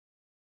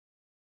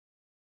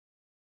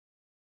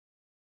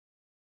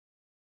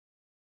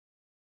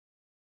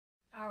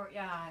Our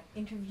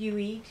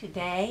interviewee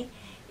today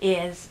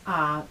is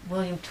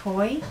William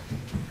Toy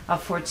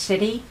of Fort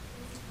City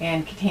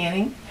and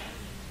Katanning.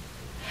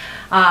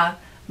 My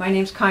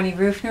name's Connie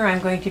Rufner. I'm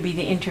going to be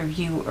the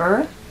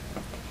interviewer.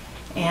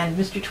 And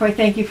Mr. Toy,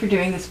 thank you for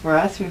doing this for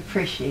us. We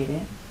appreciate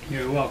it.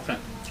 You're welcome.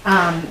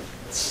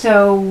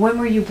 So when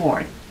were you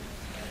born?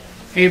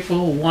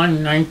 April 1,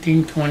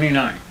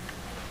 1929.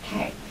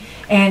 Okay.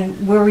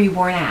 And where were you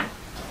born at?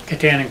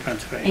 Katanning,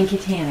 Pennsylvania. In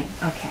Katanning,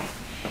 okay.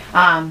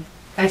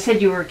 I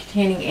said you were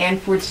Katanning and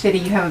Fort City.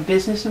 You have a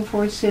business in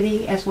Fort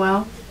City as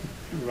well?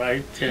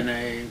 Right in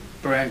a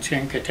branch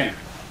in Katanning.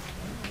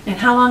 And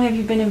how long have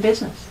you been in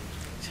business?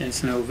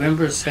 Since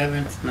November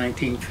 7th,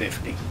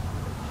 1950.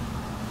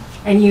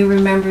 And you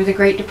remember the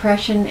Great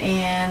Depression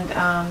and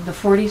the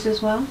 40s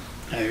as well?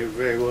 I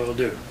very well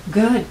do.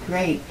 Good,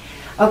 great.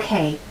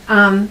 Okay,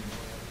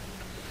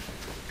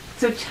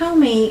 so tell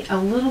me a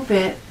little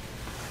bit,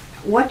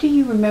 what do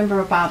you remember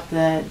about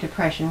the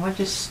Depression? What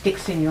just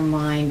sticks in your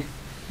mind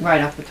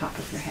right off the top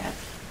of your head?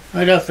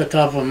 Right off the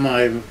top of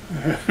my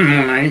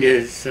mind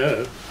is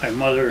my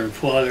mother and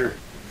father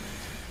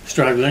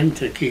struggling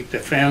to keep the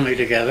family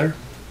together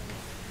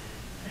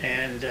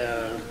and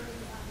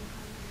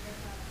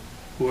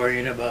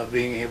worrying about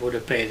being able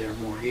to pay their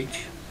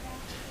mortgage,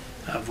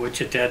 of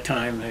which at that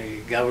time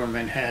the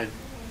government had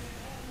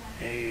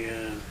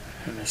an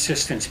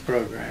assistance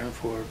program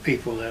for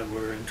people that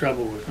were in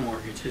trouble with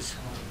mortgages.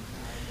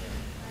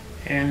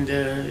 And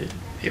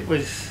it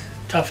was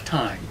tough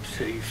times.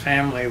 The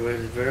family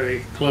was very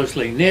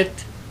closely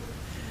knit,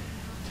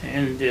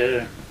 and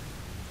in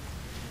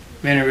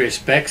many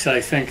respects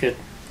I think it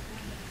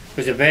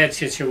was a bad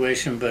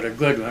situation but a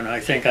good one. I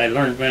think I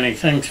learned many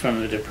things from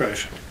the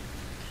Depression,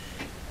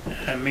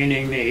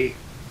 meaning the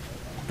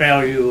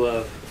value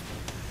of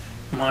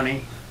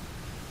money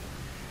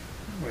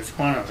was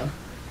one of them.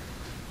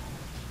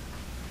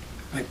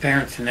 My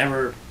parents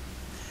never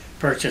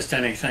purchased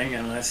anything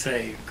unless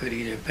they could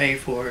either pay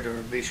for it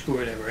or be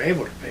sure they were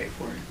able to pay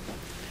for it.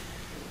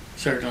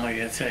 Certainly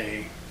it's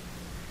a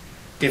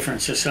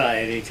different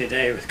society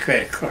today with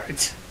credit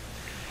cards.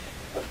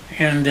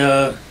 And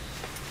I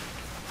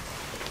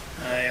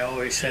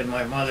always said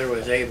my mother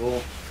was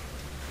able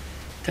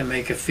to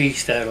make a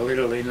feast out of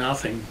literally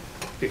nothing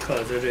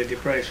because of the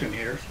Depression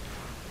years.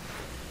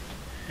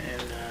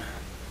 And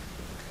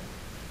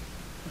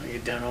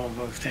you'd done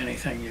almost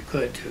anything you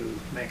could to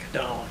make a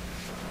dollar.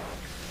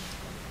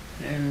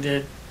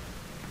 And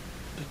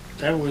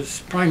that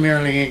was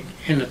primarily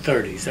in the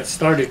 30s. That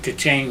started to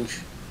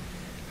change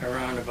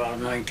around about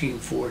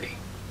 1940.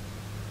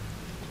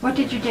 What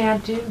did your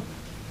dad do?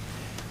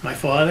 My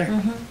father?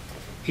 Mm-hmm.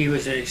 He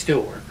was a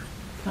steel worker.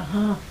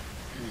 Uh-huh.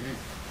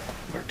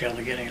 Mm-hmm. Worked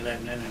Allegheny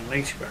Lebanon in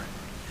Leechburg.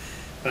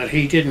 But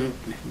he didn't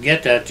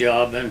get that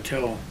job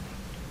until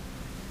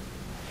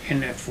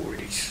in the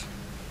 40s.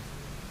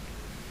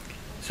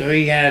 So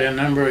he had a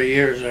number of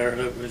years there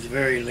that was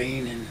very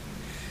lean and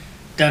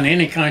done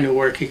any kind of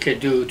work he could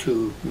do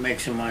to make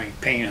some money,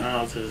 paint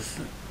houses,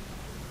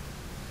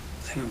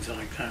 things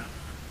like that.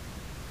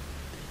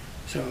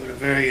 So at a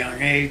very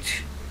young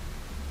age,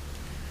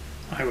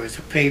 I was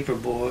a paper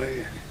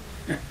boy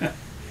and would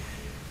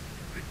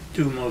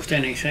do most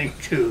anything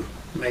to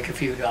make a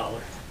few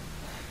dollars,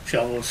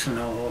 shovel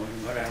snow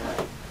and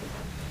whatever.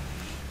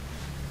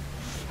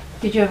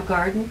 Did you have a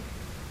garden?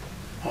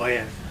 Oh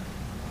yes,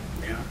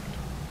 yeah.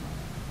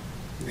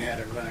 We had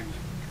a garden.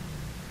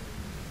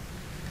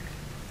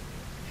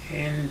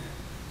 And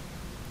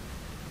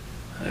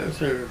those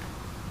are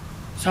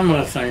some of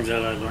the things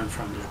that I learned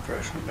from the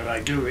Depression, but I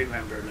do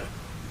remember the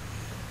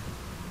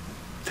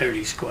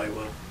 30s quite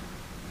well.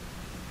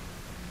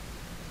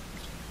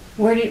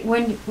 Where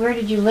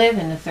did you live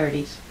in the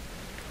 30s?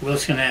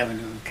 Wilson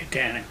Avenue in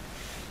Katanning.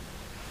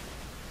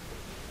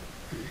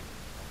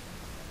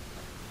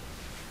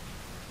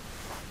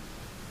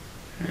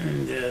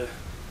 And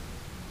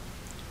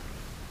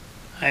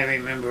I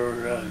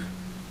remember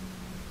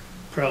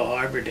Pearl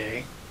Harbor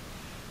Day.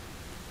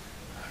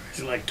 I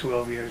was like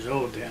 12 years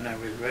old then. I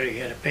was ready,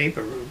 had a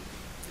paper route.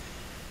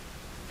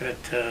 But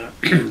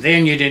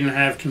then you didn't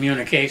have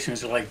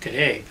communications like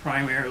today.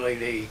 Primarily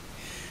the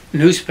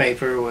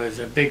newspaper was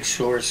a big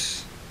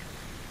source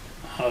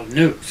of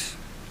news.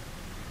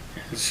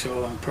 And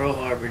so on Pearl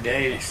Harbor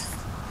Day,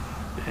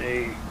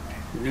 the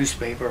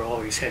newspaper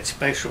always had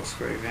specials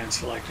for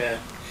events like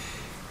that.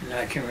 And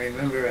I can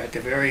remember at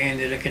the very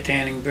end of the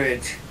Katanning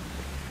Bridge,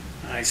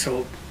 I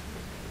sold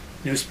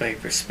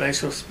newspapers,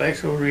 special,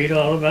 read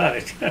all about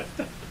it.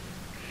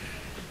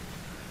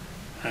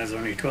 I was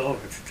only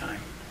 12 at the time,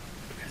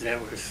 because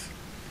that was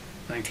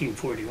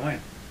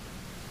 1941.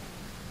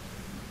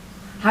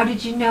 How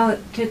did you know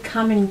to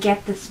come and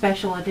get the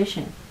special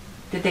edition?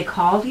 Did they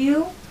call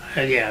you?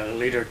 Yeah, the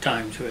Leader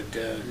Times would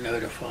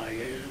notify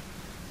you.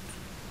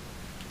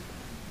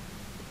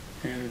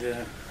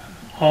 And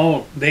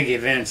all big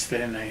events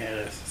then they had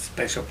a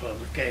special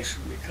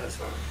publication, because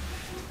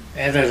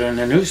other than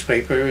the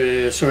newspaper,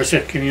 the source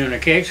of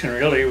communication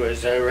really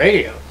was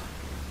radio.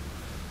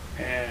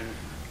 And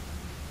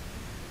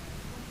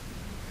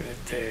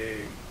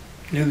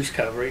news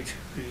coverage.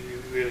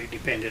 You really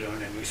depended on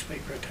the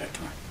newspaper at that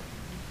time.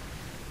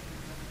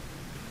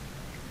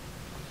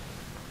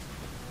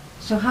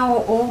 So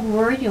how old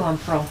were you on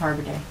Pearl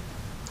Harbor Day?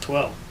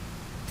 12.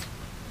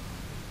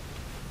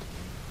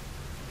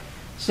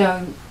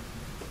 So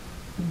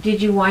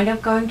did you wind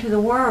up going to the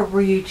war, or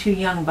were you too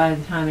young by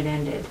the time it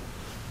ended?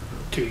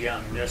 Too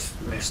young, just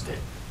missed it.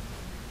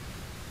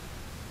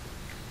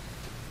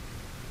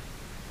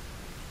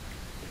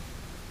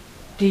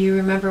 Do you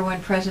remember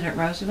when President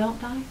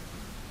Roosevelt died?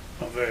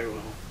 Oh, very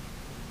well.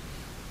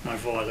 My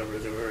father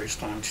was a very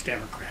staunch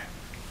Democrat.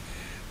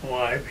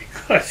 Why?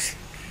 Because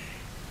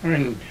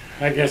when,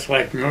 I guess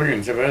like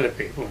millions of other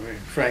people, when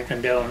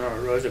Franklin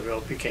Delano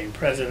Roosevelt became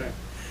president,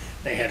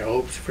 they had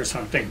hopes for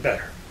something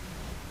better.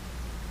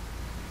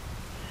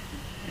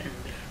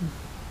 And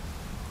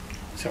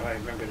so I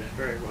remember that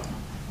very well.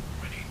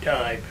 When he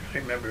died, but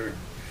I remember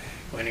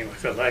when he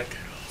was elected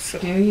also.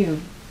 Do you?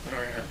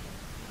 Oh, yeah.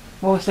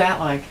 What was that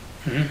like?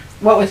 Hmm?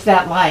 What was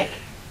that like?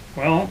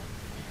 Well,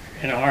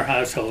 in our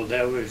household,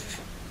 that was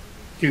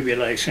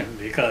jubilation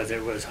because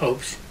there was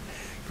hopes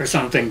for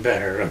something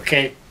better,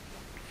 okay?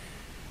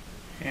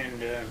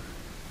 And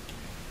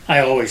I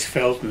always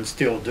felt, and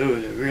still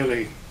do, that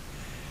really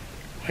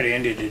what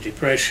ended the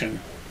Depression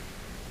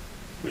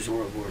was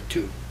World War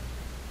II.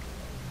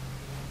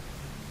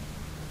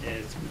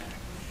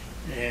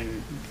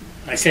 And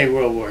I say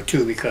World War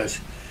II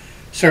because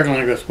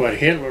certainly with what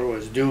Hitler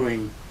was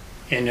doing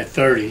in the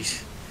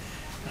 30s,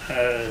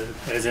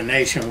 as a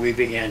nation, we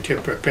began to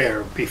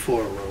prepare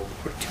before World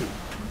War II.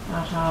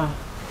 Uh-huh.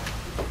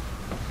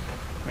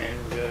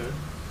 And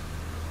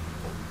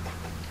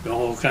the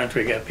whole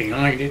country got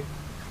behind it.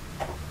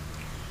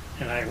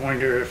 And I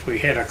wonder if we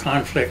had a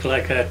conflict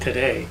like that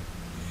today,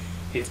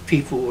 if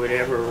people would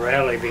ever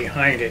rally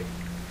behind it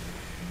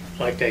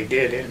like they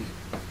did in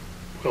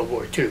World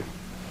War II.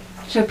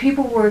 So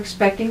people were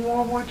expecting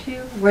World War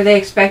II? Were they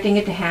expecting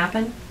it to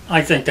happen?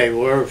 I think they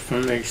were,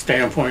 from the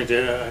standpoint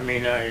that, I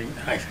mean, I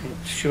think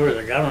sure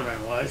the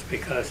government was,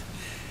 because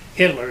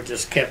Hitler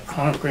just kept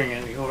conquering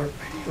in New York,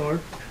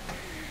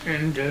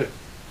 and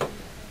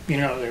you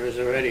know, there was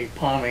already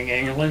bombing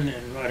England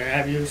and what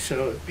have you,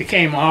 so it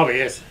became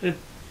obvious that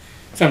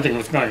something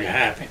was going to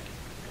happen,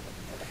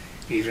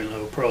 even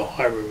though Pearl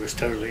Harbor was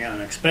totally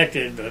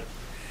unexpected. But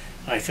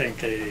I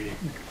think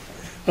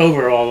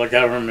overall the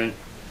government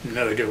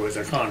knew there was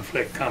a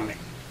conflict coming,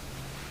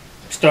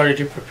 started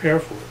to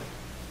prepare for it.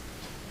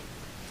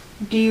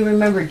 Do you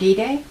remember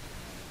D-Day?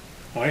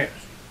 Oh yes,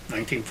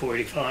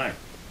 1945.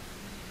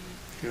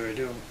 There was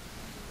a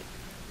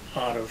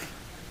lot of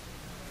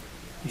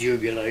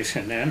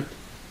jubilation then.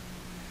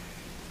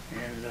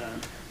 And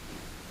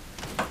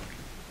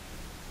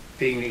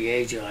being the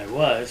age I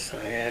was,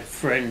 I had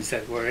friends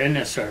that were in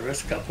the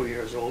service, a couple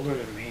years older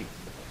than me,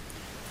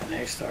 and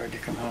they started to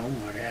come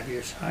home, what have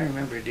you. So I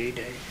remember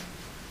D-Day.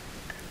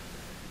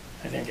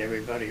 I think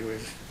everybody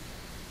was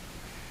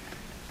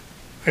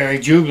very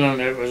jubilant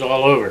that it was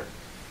all over.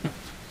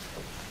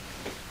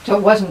 So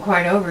it wasn't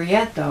quite over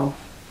yet, though.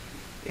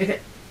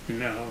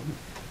 No,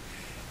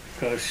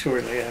 because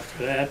shortly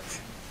after that,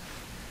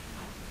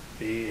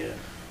 the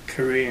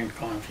Korean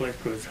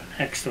conflict was the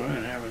next one,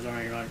 and that was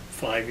only like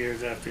 5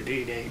 years after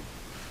D-Day,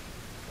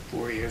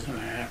 4 years and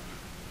a half.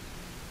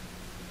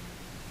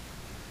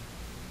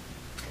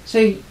 So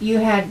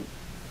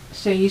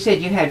you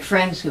said you had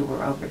friends who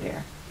were over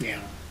there.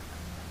 Yeah.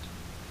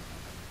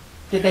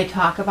 Did they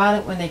talk about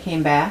it when they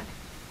came back?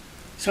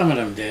 Some of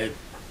them did.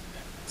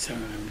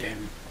 Some of them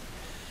didn't.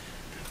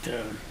 But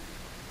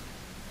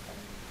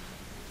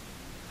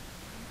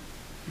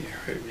you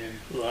heard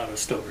a lot of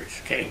stories,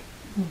 okay?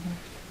 Mm-hmm.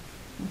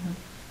 Mm-hmm.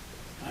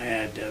 I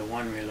had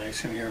one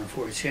relation here in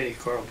Fort City,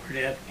 Carl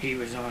Burdett. He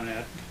was on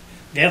that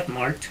death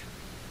march.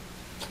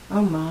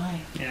 Oh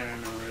my. Yeah, I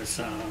know there's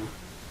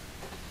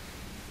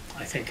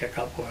I think a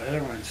couple of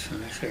other ones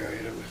in this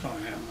area that was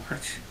on that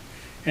march.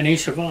 And he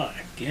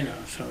survived, you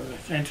know, so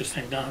it's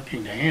interesting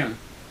talking to him.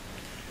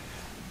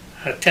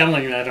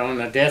 Telling that on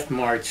the death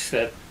march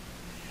that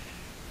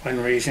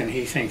one reason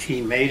he thinks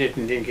he made it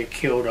and didn't get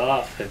killed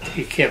off, that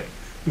he kept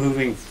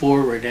moving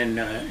forward in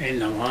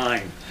the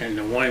line, and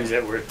the ones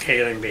that were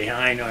tailing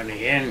behind on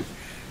the end,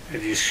 they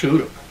just shoot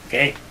them,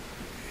 okay?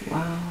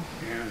 Wow.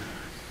 Yeah.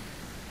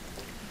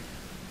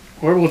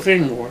 Horrible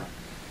thing, war.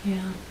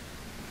 Yeah.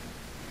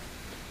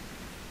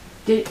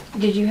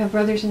 Did you have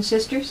brothers and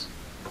sisters?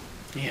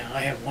 Yeah,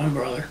 I have one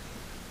brother.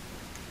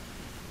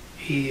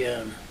 He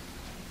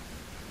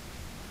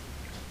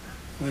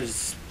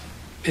was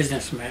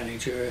business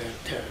manager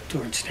at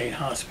Torrance State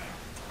Hospital.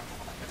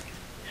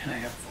 And I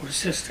have 4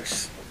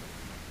 sisters.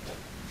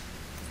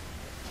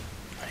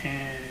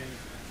 And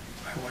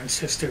my one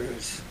sister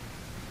is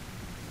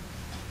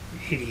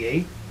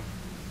 88,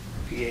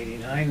 be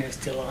 89, is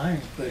still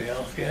alive, good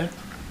health yet.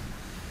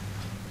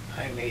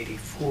 I'm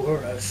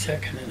 84, I was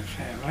second in the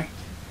family.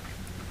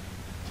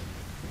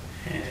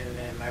 And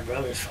then my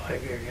brother's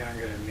 5 years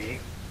younger than me.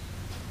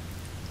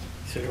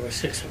 So there were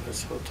 6 of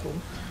us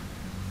total.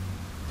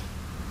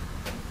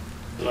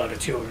 A lot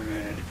of children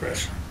in the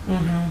Depression.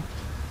 Mm-hmm.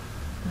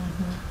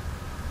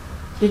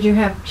 Did you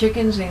have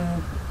chickens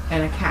and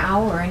a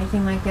cow or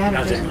anything like that?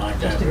 Nothing like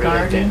that. Just a Really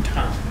garden? didn't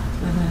town.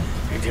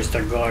 It's just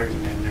a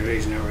garden, and the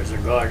reason there was a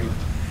garden,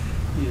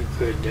 you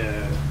could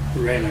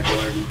rent a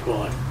garden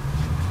plot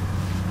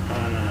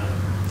on a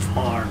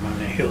farm on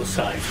the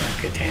hillside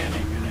from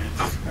Katanning, and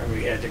that's where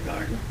we had the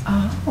garden.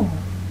 Oh.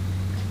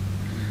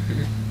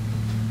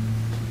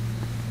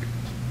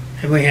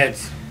 And we had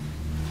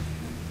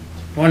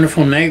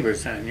wonderful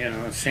neighbors then, you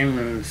know. It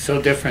seemed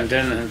so different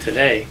then than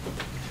today.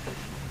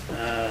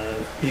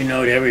 You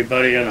know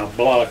everybody on a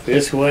block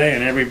this way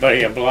and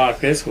everybody a block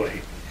this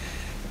way.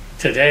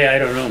 Today I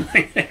don't know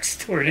my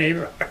next door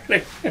neighbor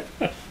hardly.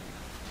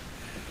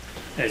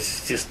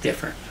 It's just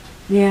different.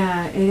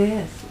 Yeah, it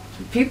is.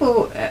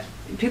 People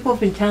have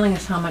been telling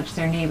us how much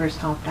their neighbors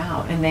helped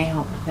out, and they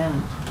helped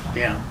them.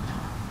 Yeah,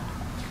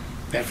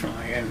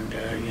 definitely. And,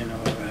 you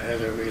know,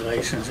 other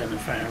relations in the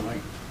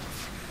family.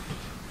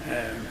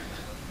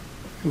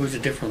 It was a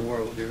different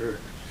world. They were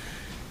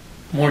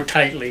more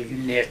tightly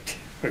knit,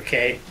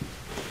 okay?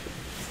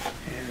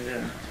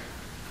 And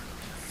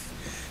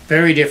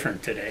very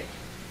different today.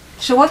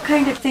 So what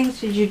kind of things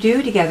did you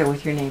do together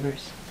with your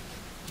neighbors?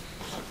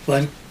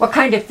 What? What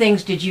kind of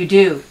things did you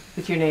do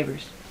with your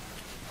neighbors?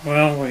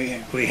 Well,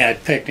 we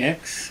had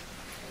picnics.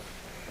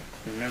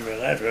 Remember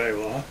that very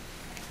well.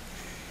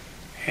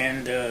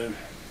 And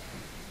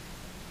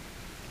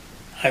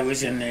I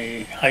was in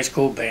the high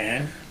school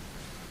band.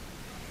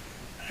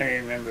 I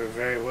remember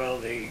very well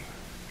the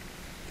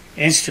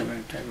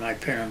instrument that my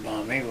parent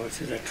bought me,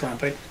 which is a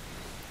trumpet.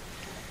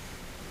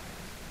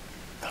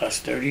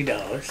 Cost $30.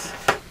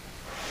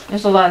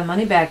 There's a lot of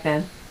money back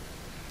then.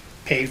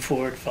 Paid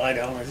for it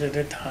 $5 at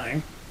a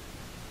time.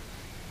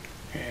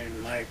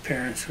 And my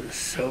parents were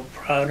so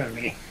proud of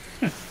me.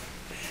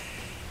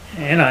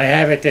 And I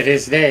have it to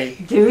this day.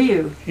 Do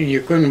you? And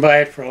you couldn't buy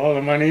it for all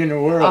the money in the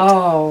world.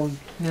 Oh,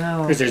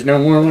 no. Because there's no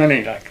more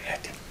money like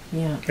that.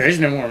 Yeah. There is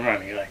no more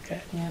money like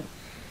that. Yeah.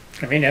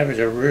 I mean, that was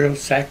a real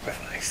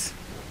sacrifice.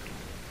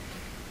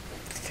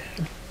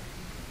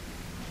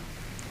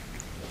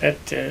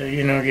 That,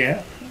 you know,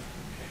 yeah,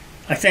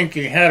 I think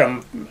you had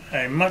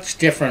a much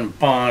different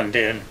bond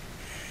in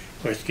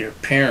with your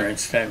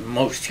parents than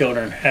most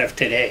children have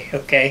today,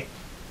 okay?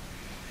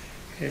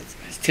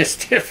 It's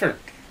just different.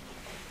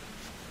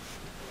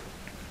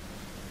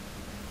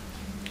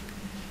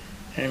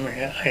 And I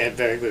had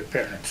very good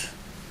parents.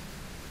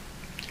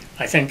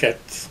 I think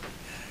that's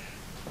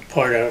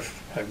part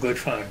of a good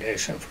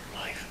foundation for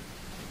life.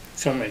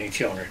 So many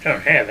children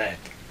don't have that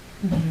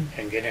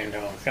and get into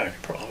all kinds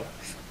of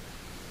problems.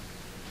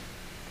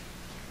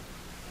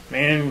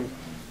 Man,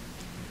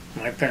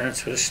 my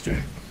parents were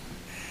strict.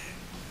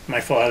 My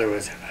father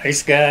was a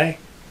nice guy,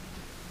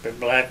 but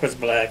black was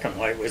black and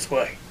white was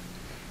white.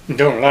 And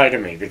don't lie to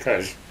me,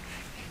 because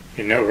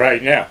you know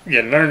right now,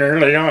 you learn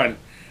early on,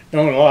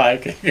 don't lie,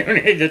 because you're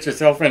going to get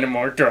yourself into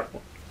more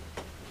trouble.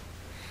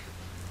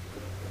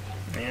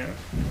 Yeah.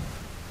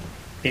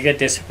 You get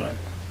discipline.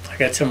 I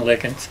got some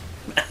lickings.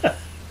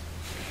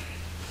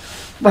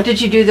 What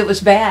did you do that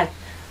was bad?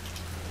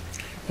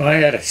 Well, I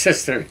had a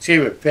sister, she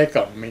would pick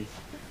on me.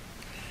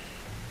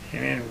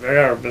 And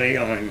invariably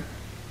on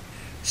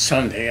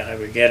Sunday I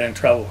would get in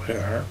trouble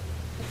with her.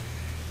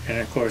 And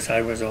of course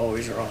I was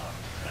always wrong.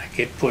 I'd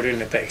get put in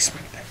the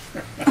basement.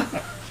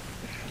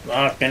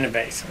 Locked in the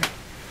basement.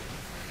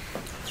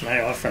 And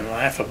I often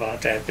laugh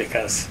about that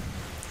because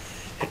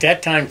at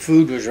that time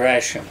food was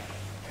rationed.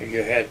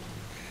 You had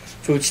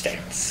food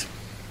stamps.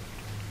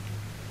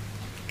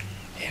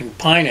 And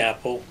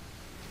Pineapple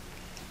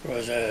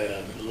was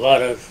a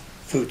lot of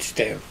food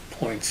stamp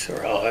points,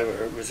 or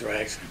however it was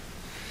rationed.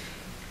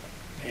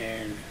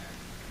 And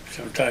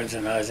sometimes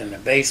when I was in the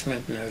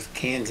basement and those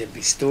cans would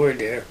be stored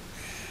there,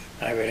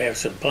 I would have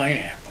some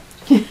pineapple.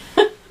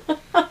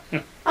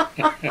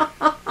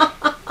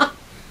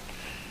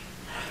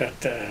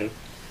 But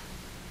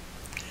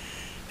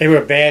they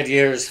were bad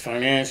years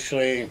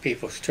financially and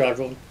people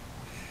struggled.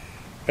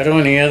 But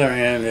on the other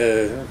hand,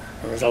 there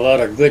was a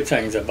lot of good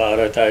things about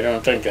it I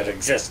don't think that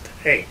exist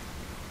today.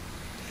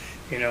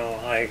 You know,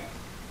 I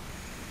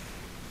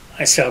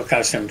sell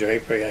custom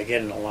drapery. I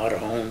get in a lot of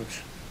homes.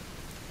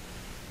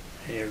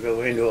 And you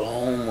go into a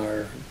home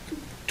where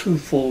 2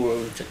 full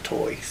rows of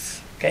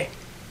toys, okay?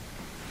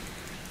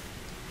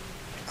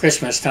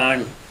 Christmas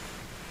time,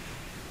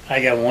 I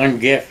got one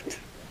gift.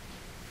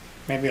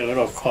 Maybe a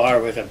little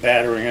car with a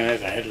battery in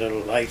it. I had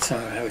little lights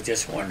on it. That was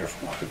just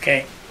wonderful,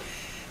 okay?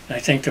 And I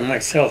think to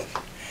myself,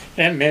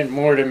 that meant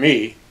more to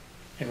me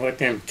than what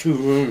them 2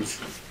 rooms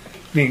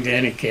mean to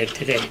any kid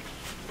today.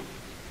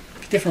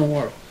 It's a different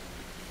world.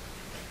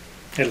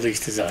 At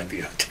least as I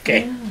view it,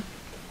 okay? Yeah.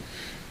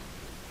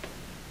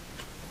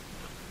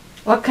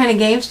 What kind of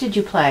games did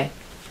you play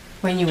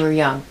when you were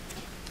young?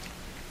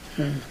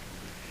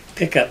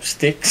 Pick up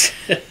sticks,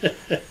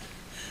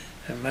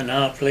 and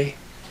Monopoly,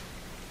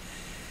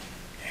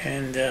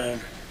 and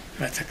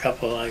that's a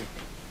couple I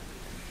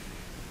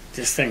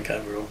just think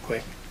of real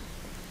quick.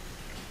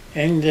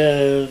 And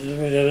there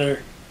were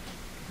other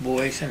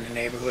boys in the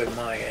neighborhood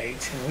my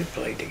age, and we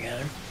played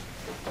together.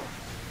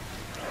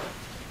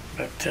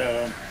 But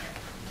at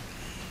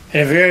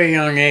a very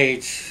young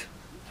age,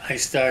 I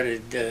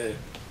started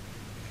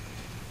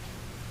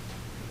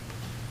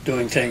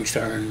doing things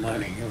to earn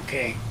money,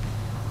 okay?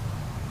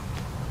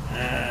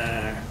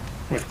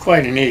 With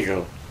quite an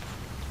ego.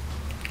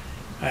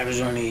 I was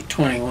only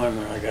 21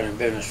 when I got in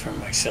business for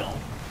myself.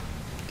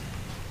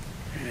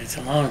 And it's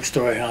a long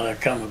story how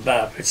that come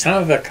about, but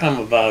some of it come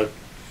about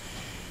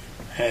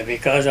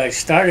because I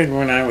started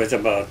when I was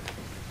about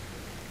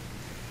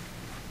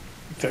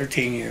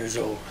 13 years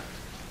old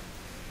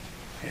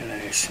in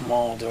a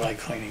small dry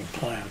cleaning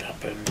plant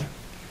up in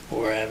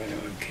War Avenue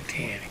in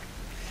Kittanning.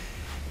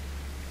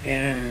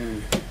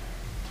 And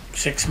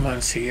 6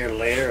 months, a year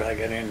later, I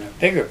got in a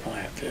bigger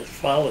plant, the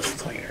Follis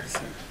Cleaners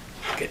in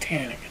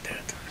Kittanning at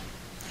that time.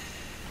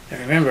 And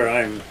remember,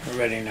 I'm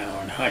already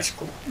now in high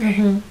school.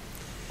 Mm-hmm.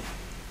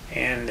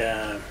 And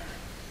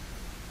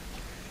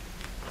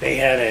they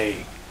had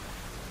a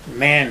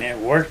man that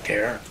worked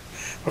there.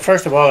 Well,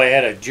 first of all, they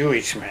had a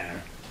Jewish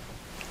man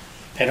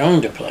that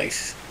owned the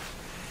place.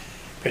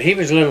 But he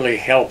was literally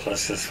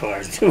helpless as far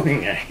as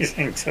doing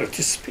anything, so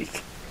to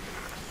speak.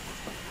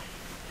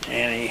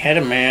 And he had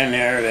a man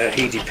there that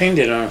he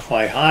depended on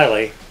quite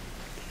highly,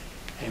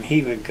 and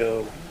he would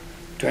go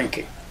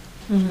drinking.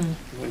 Mm-hmm.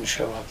 He wouldn't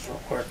show up for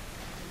work.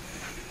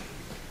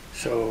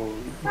 So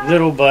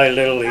little by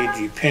little he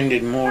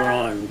depended more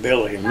on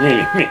Billy and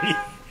me.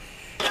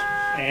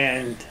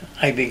 And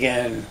I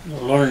began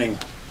learning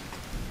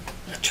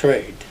a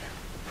trade.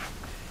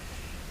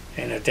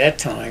 And at that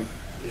time,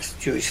 this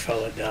Jewish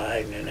fellow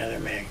died and another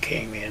man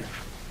came in.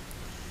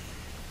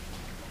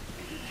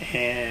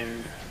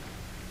 And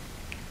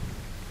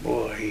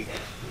boy, he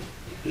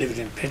lived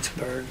in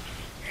Pittsburgh,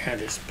 had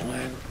his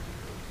plant,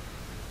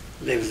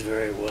 lives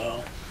very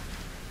well.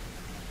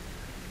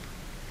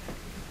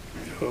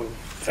 So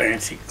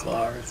fancy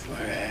cars, what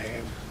have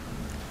you.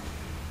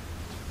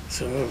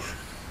 So,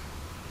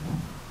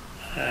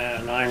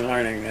 and I'm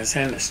learning this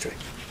industry.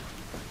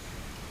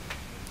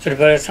 So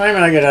by the time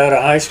I got out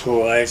of high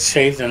school, I had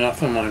saved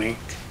enough of money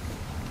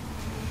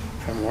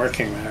from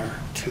working there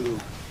to,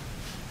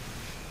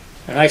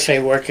 and I say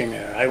working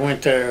there, I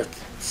went there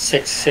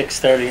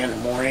 6:30 in the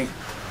morning,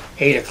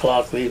 8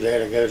 o'clock leave there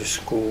to go to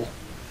school,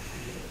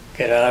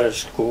 get out of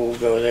school,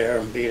 go there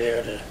and be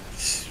there to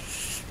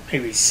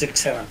maybe 6,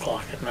 7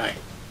 o'clock at night.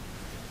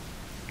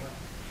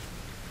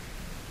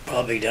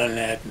 Probably done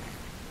that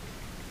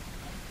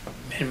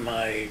in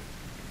my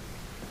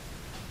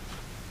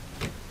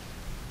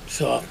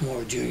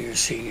sophomore, junior,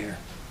 senior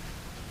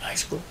high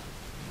school.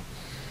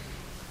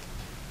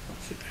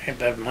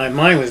 But my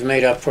mind was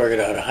made up for it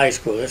out of high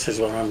school. This is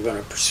what I'm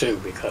going to pursue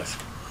because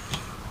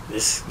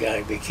this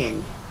guy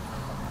became,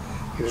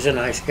 he was a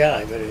nice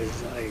guy, but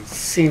I've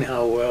seen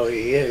how well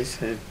he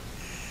is and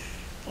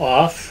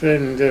off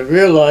and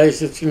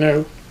realized that, you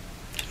know,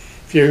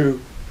 if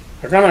you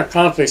are going to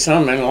accomplish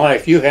something in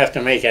life, you have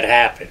to make it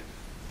happen,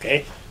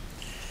 okay?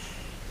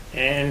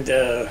 And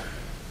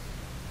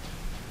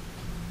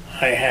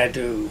I had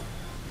to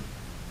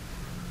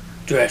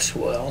dress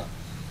well.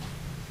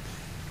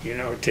 You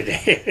know,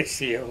 today I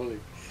see all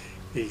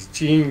these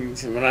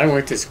jeans, and when I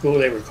went to school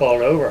they were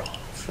called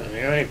overalls. And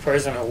the only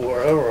person who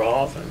wore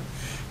overalls and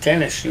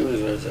tennis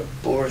shoes was the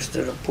poorest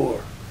of the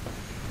poor.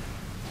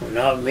 Well,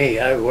 not me.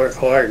 I work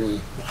hard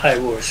and I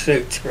wore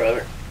suits,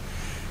 brother.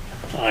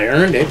 I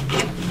earned it,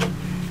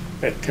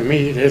 but to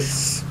me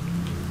this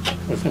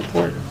was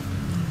important.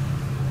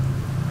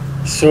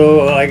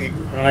 So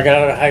when I got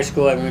out of high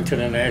school, I went to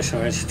the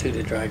National Institute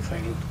of Dry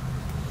Cleaning.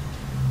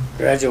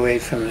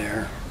 Graduated from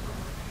there,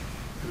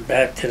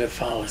 back to the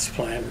Follis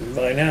plant. And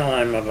by now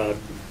I'm about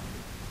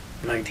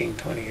 19,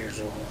 20 years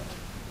old.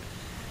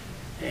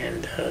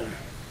 And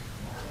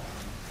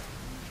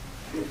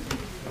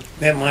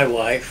met my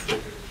wife.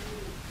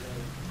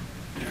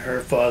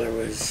 Her father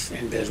was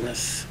in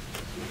business,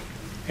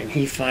 and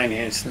he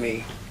financed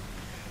me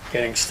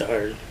getting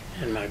started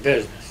in my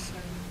business.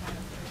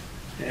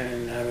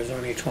 And I was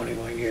only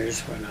 21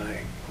 years when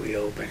we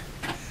opened,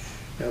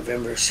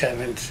 November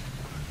 7th,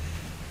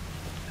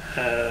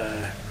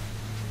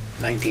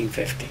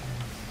 1950.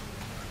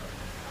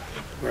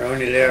 We're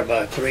only there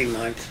about 3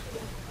 months,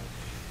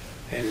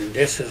 and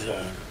this is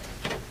a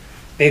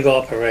big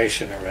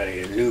operation already,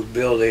 a new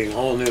building,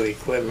 all new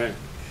equipment,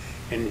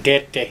 and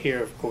debt to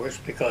here, of course,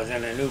 because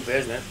in a new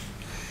business,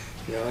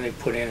 you only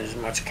put in as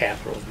much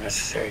capital as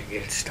necessary to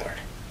get it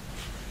started.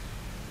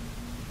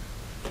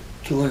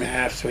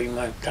 2.5, 3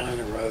 months down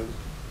the road,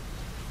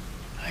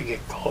 I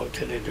get called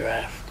to the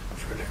draft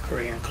for the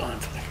Korean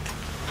conflict.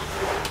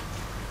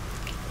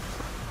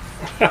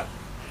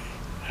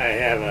 I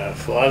have a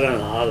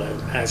father-in-law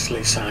that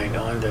actually signed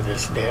on to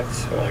this debt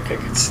so I could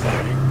get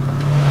started.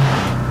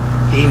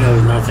 He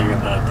knows nothing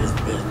about this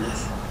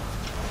business.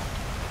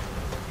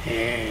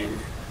 And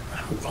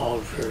I'm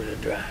called for the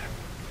draft.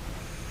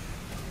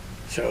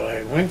 So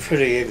I went for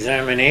the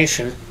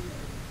examination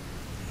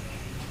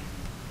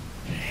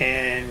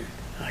and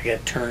I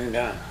got turned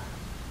down.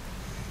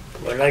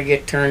 What did I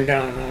get turned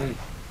down on?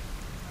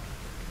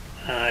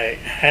 I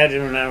had,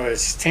 when I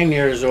was 10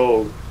 years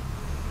old,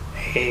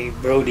 a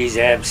Brody's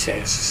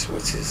abscess,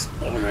 which is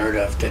unheard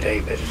of today,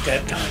 but at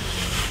that time,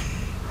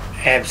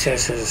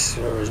 abscesses,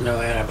 there was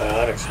no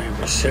antibiotics, and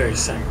it was a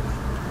serious thing.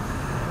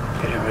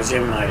 And it was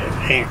in my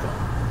ankle.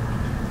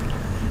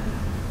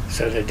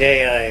 So the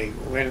day I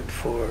went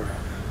for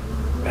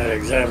that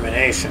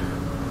examination,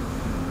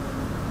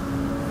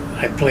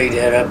 I played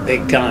that up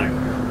big time.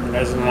 And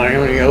that's my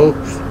only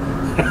hopes.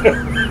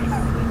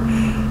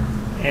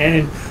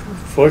 And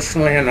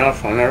fortunately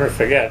enough, I'll never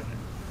forget,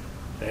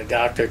 the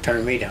doctor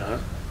turned me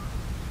down.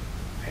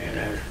 And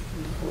it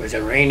was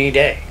a rainy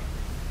day.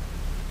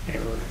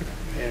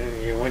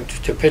 And you went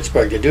to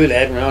Pittsburgh to do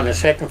that, and we're on the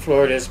second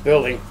floor of this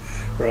building.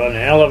 We're on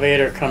the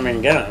elevator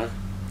coming down.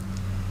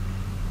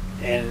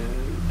 And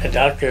the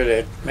doctor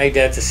that made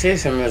that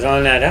decision was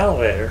on that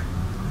elevator.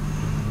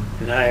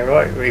 And I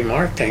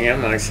remarked to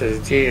him, I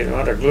said, gee,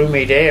 what a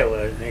gloomy day it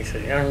was. And he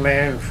said, young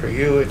man, for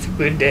you it's a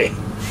good day.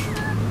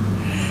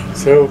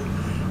 So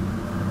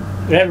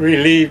that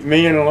relieved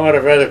me and a lot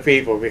of other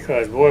people,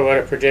 because boy, what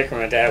a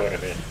predicament that would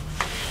have been.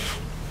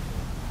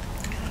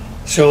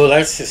 So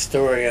that's the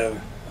story of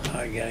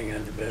getting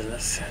into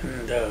business.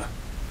 And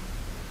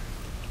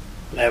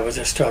that was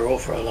a struggle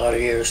for a lot of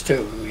years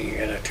too. I mean, you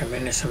got a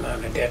tremendous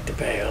amount of debt to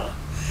pay off.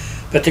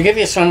 But to give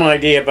you some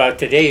idea about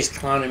today's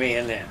economy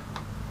and then,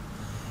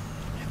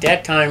 at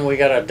that time we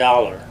got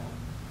 $1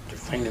 to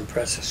clean and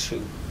press a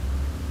suit.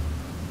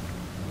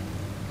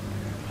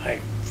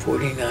 Like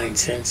 49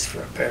 cents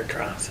for a pair of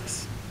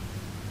trousers.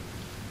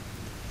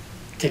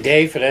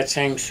 Today for that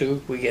same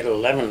suit we get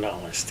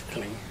 $11 to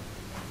clean.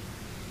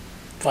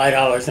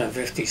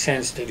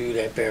 $5.50 to do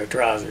that pair of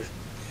trousers.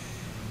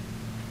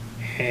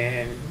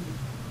 And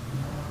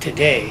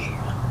today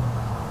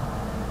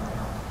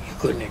you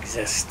couldn't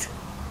exist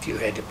if you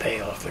had to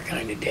pay off the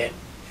kind of debt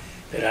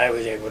that I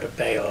was able to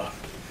pay off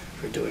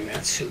for doing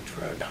that suit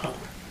for $1.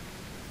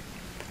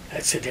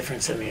 That's the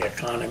difference in the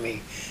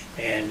economy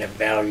and the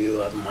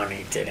value of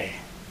money today.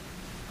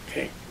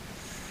 Okay?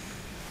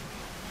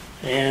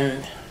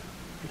 And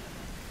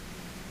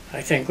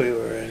I think we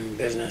were in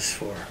business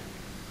for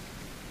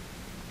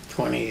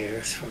 20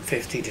 years, from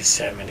 50 to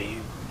 70.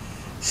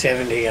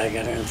 70 I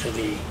got into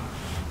the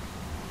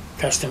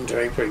custom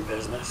drapery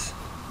business.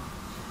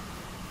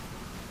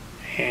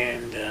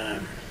 And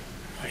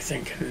I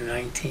think in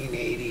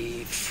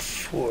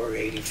 1984,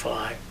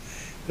 85,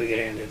 we got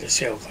into the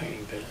sail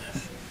cleaning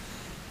business,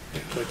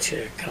 which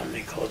is a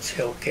company called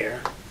Sail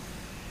Care.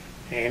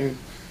 And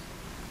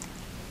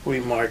we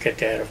market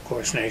that, of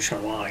course,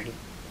 nationwide.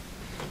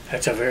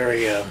 That's a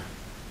very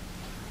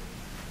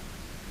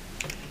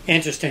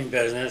interesting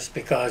business,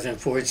 because in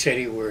Ford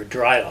City we're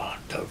dry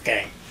locked,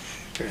 okay?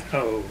 There's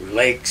no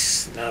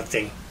lakes,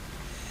 nothing.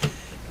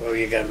 Well,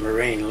 you got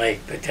Marine Lake,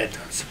 but that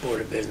don't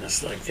support a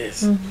business like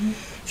this. Mm-hmm.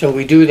 So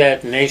we do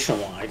that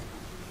nationwide.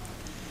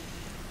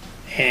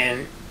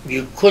 And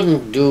you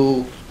couldn't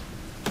do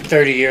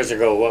 30 years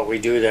ago what we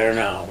do there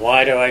now.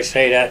 Why do I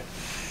say that?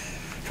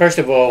 First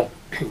of all,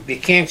 you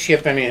can't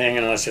ship anything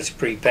unless it's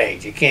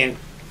prepaid. You can't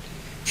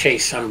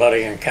chase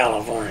somebody in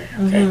California,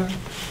 okay?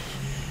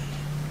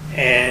 Mm-hmm.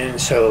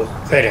 And so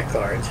credit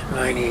cards,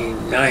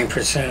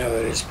 99% of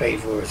it is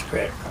paid for with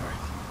credit cards.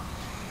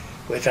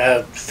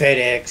 Without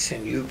FedEx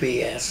and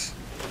UPS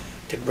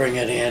to bring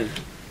it in,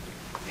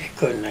 it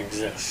couldn't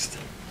exist.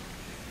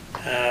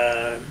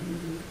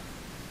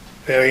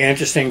 Very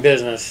interesting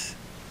business.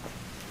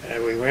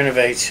 We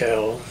renovate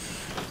cells,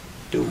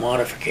 do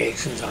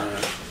modifications on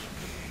it.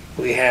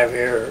 We have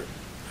here,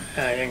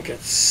 I think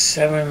it's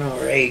 7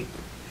 or 8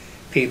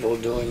 people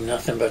doing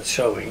nothing but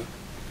sewing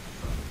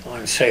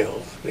on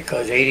sails,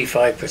 because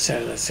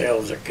 85% of the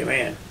sails that come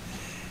in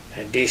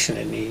addition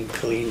need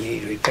clean,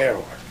 need repair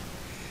work.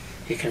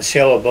 You can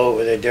sail a boat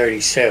with a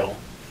dirty sail,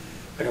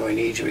 but when it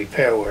needs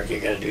repair work, you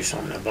got to do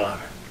something about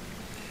it.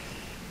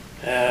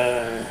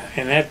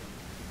 And that,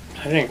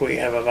 I think we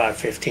have about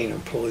 15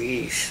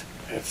 employees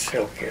at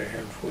Sail Care here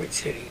in Ford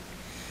City.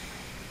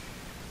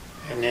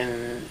 And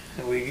then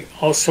we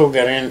also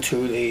got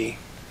into the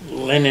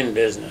linen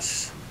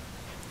business.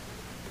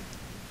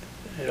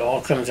 It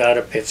all comes out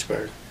of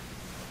Pittsburgh.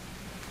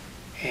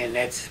 And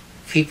that's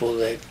people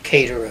that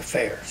cater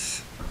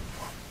affairs.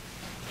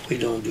 We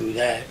don't do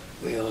that.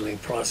 We only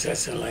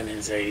process the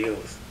linens they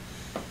use.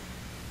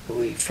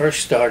 We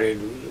first started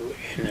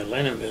in the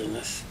linen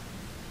business.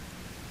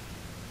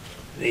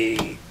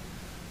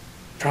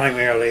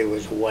 Primarily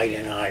was white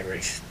and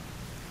ivory.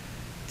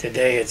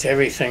 Today it's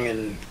everything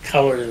in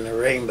colored in the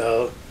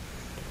rainbow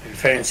and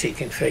fancy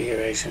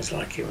configurations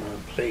like you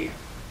won't believe.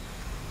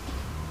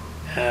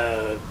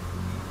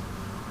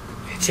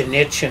 It's a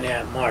niche in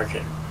that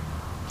market.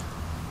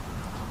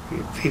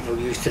 People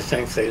used to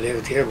think they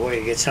lived here, boy,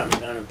 you get something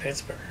done in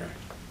Pittsburgh.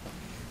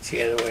 It's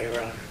the other way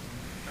around.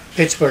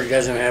 Pittsburgh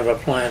doesn't have a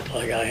plant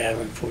like I have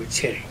in Ford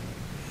City.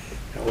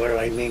 Now, what do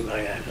I mean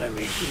by that? Let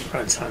me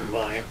run something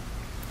by you.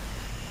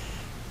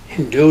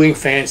 In doing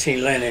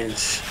fancy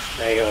linens,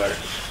 they are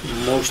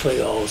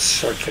mostly all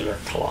circular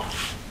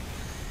cloth.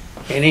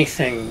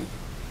 Anything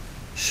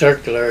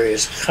circular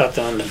is cut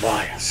on the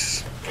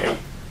bias. Okay?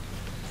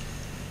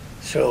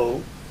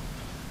 So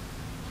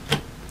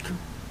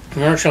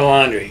commercial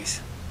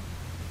laundries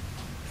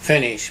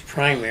finish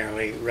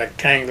primarily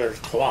rectangular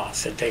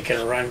cloths that they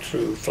can run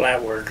through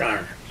flatwork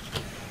iron.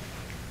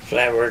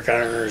 Flatwork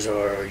ironers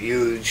are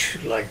huge,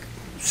 like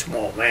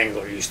small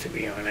mangler used to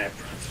be on that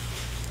front.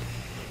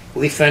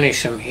 We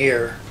finish them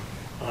here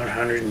on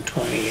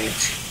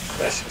 120-inch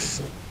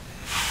presses.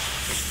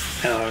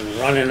 Now, in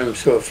running them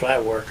through a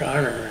flatwork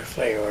ironer, if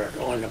they are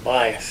on the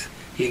bias,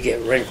 you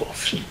get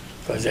wrinkles,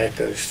 because that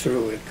goes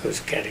through, it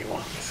goes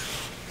cattywampus.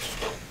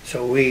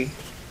 So we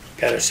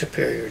got a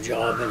superior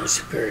job and a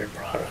superior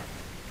product.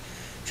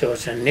 So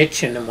it's a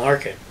niche in the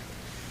market.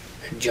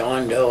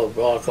 John Doe, a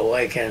block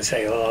away, can't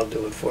say, oh, I'll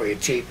do it for you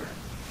cheaper.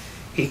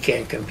 He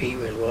can't compete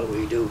with what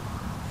we do.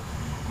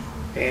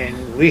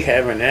 And we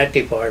have in that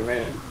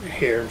department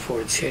here in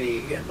Ford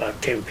City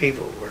about 10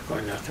 people work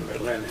on nothing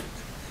but linen.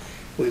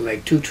 We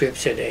make 2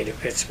 trips a day to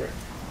Pittsburgh,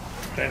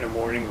 one in the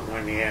morning and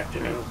one in the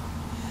afternoon.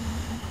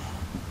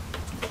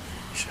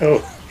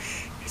 So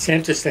it's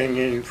interesting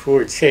in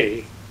Ford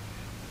City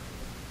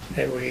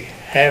that we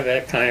have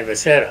that kind of a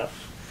setup.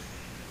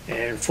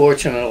 And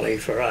fortunately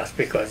for us,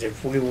 because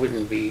if we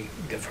wouldn't be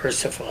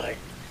diversified,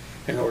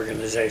 an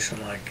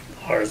organization like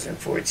ours in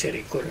Ford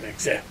City couldn't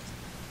exist.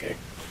 Okay?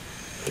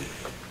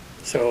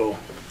 So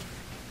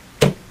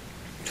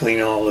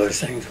between all those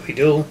things we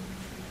do,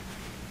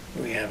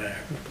 we have a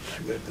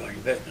good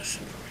going business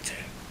in Ford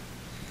City.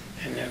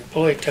 And the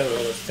employee total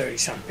is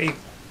 30-some people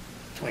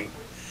between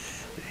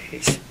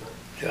the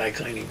dry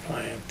cleaning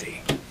plant, the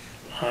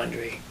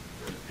laundry,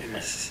 and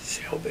the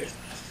sale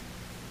business.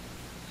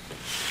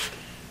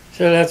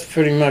 So that's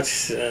pretty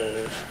much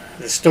the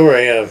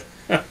story of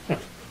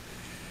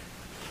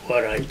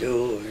what I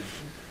do and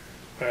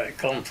where I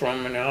come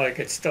from and how I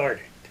get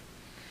started.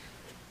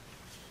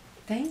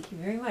 Thank you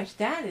very much.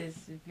 That is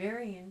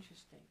very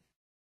interesting.